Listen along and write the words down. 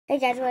Hey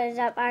guys, what is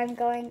up? I'm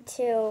going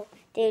to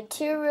do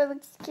 2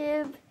 Rubik's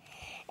Cube,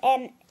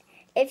 and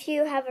if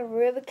you have a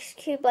Rubik's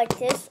Cube like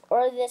this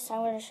or this, I'm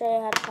going to show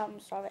you how to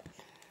problem solve it.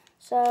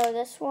 So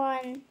this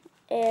one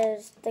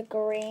is the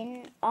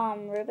green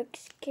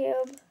Rubik's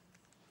Cube,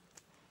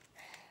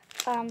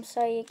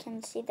 so you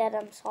can see that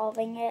I'm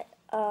solving it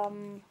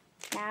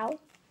now.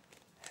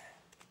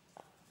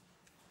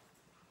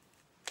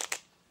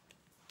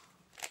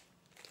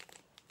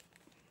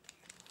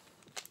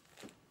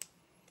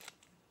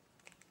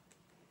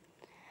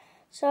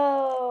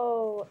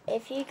 So,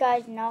 if you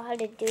guys know how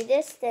to do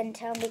this, then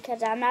tell me,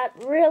 because I'm not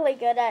really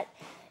good at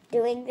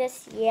doing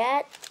this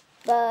yet,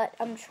 but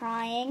I'm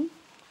trying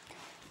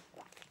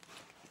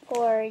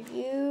for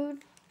you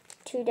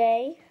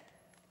today.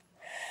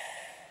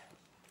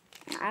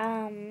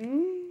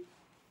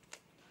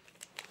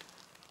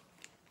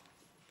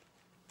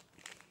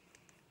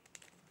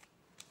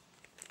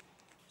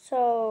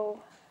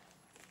 So,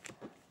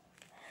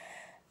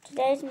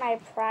 today's my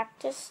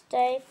practice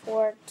day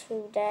for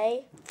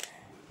today.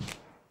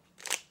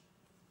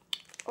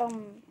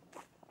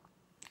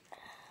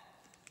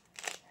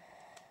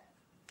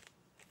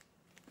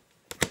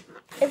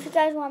 If you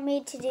guys want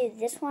me to do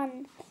this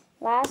one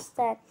last,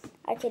 then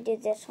I could do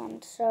this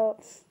one. So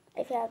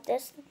if you have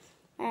this,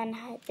 and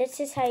this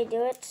is how you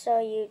do it. So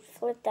you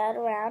flip that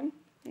around,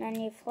 and then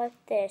you flip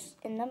this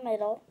in the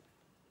middle,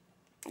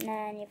 and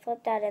then you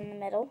flip that in the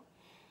middle.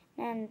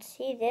 And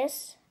see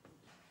this?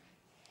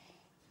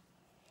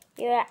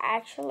 You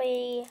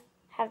actually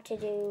have to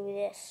do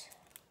this.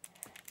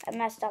 I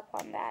messed up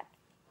on that.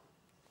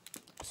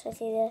 So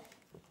see this?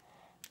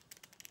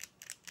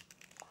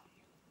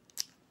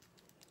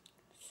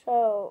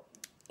 So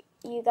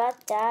you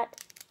got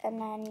that, and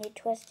then you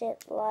twist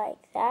it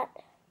like that.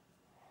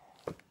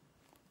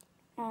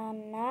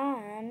 And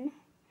then,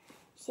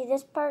 see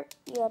this part?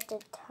 You have to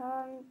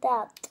turn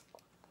that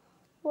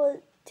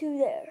one to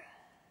there.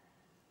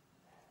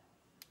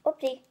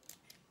 Oopsie.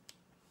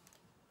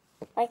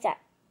 Like that.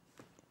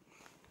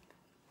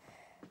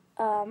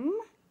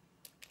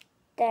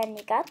 Then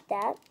you got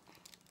that.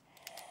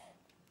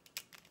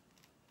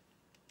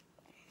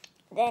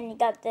 Then you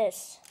got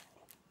this.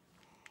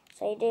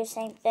 So you do the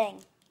same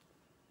thing.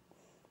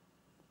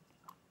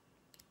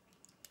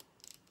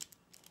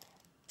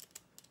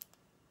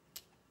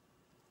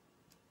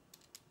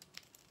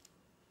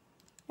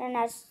 And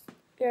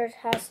yours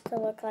has to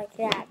look like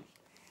that.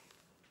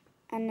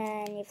 And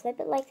then you flip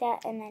it like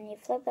that, and then you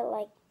flip it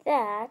like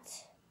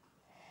that.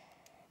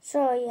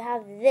 So you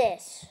have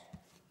this.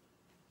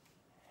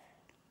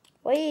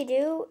 What you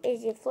do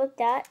is you flip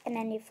that, and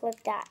then you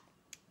flip that.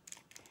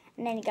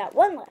 And then you got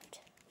one left.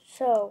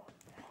 So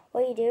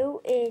what you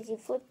do is you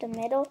flip the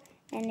middle,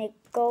 and you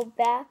go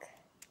back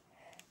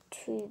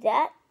to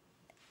that.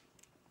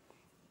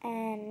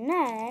 And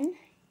then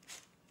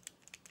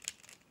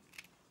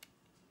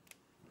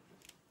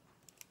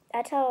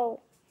that's how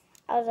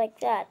I was like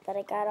that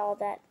I got all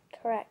that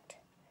correct.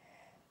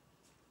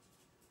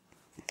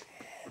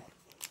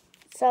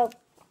 So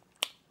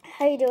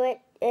how you do it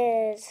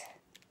is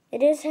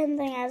the same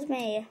thing as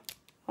me,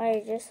 what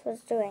I just was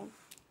doing.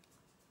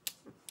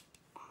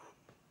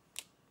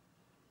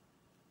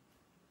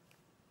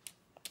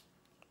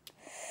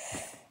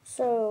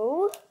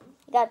 So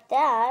you got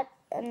that,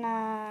 and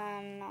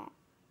then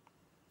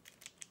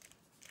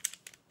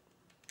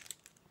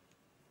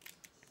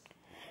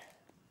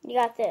you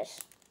got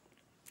this.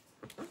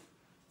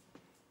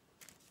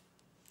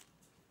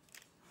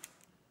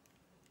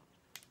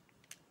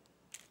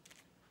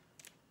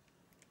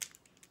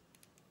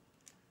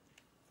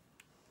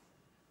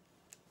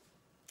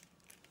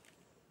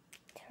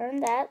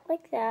 Turn that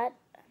like that,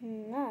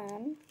 and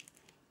then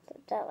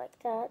put that like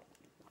that.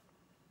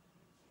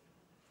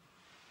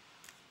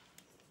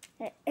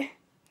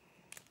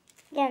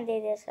 Can't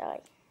do this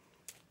right.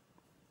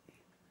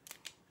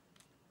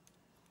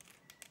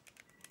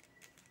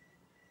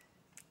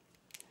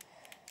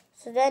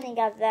 So then you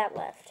got that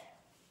left.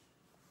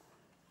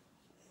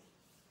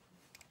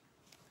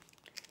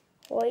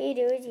 What you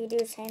do is you do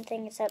the same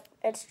thing, except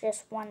it's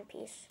just one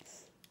piece.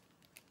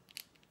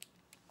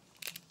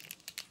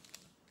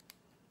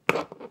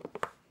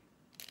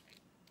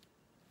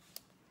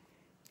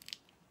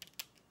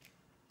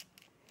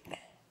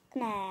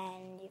 And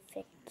then you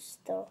fix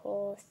the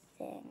whole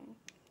thing.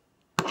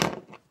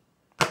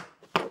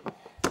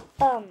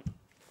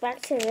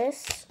 Back to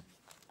this.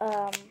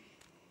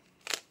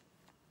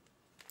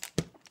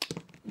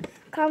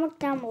 Comment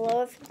down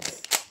below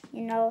if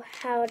you know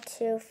how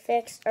to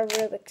fix a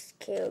Rubik's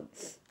Cube.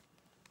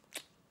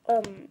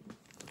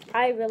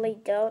 I really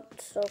don't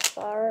so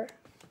far.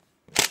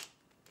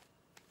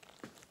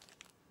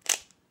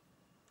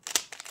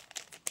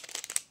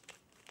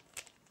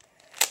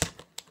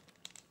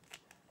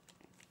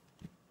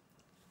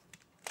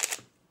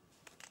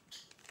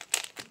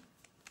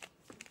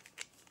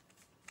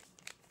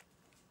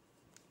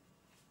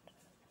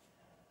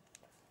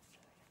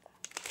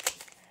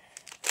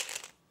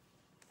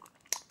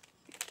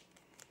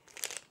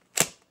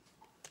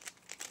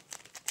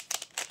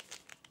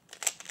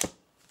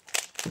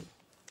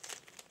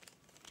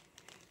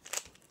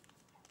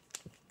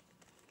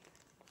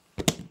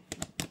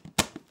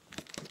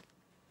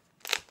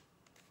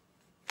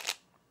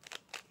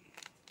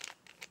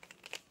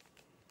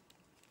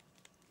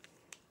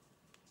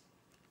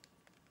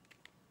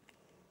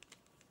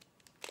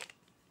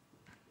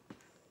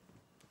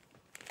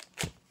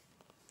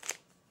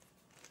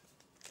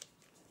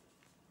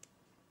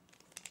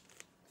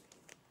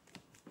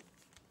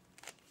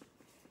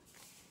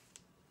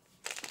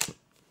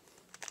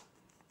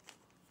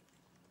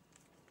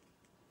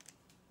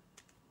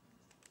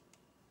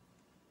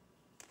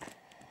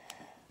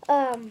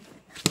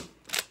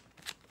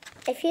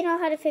 If you know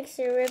how to fix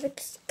the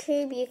Rubik's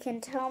Cube, you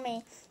can tell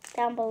me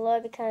down below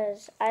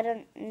because I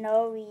don't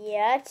know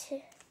yet.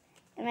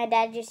 And my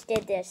dad just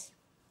did this.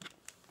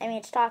 I mean,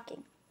 it's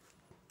talking.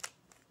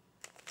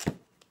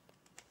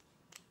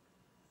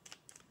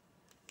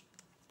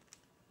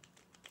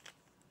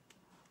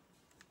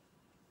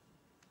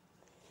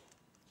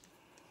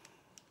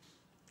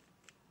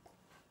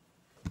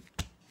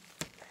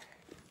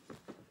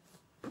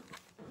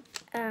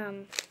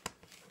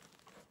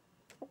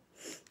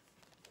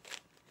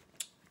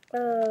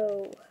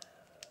 Oh.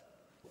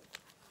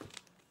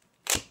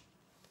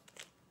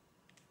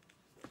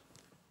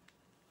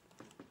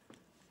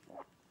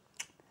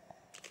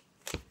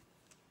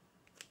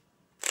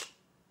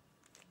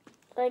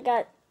 So I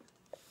got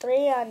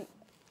 3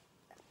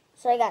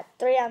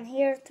 on,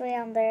 here, 3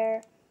 on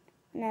there,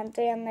 and then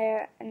 3 on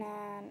there, and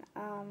then,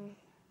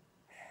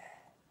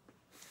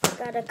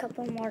 got a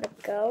couple more to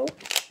go.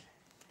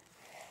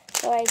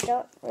 So I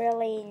don't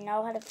really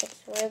know how to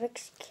fix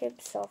Rubik's Cube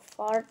so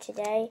far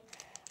today.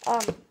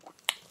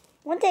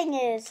 One thing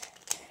is,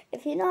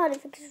 if you know how to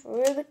fix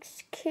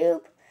Rubik's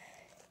Cube,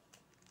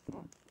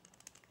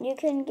 you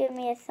can give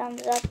me a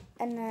thumbs up,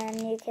 and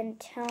then you can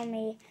tell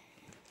me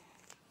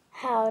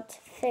how to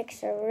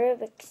fix a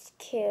Rubik's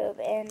Cube,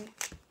 and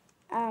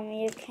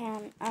you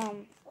can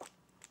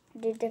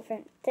do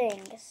different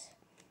things.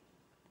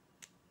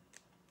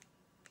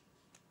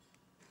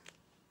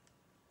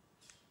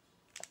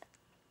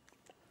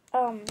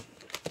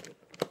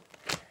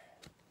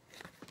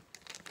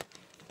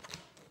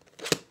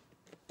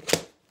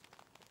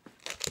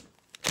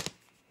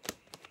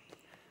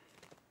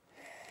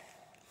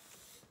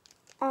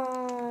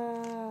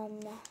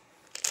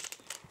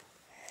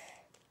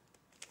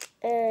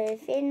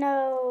 If you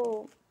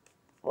know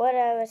what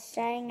I was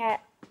saying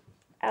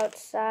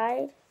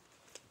outside,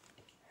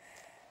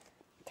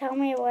 tell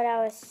me what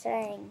I was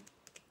saying.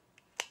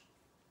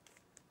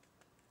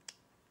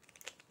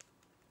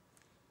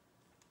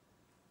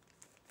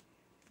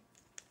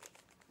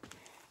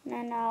 And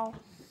then I'll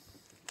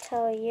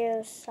tell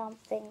you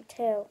something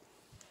too.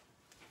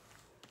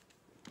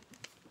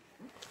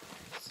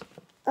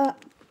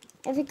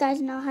 If you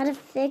guys know how to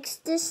fix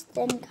this,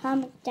 then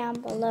comment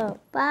down below.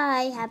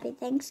 Bye. Happy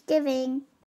Thanksgiving.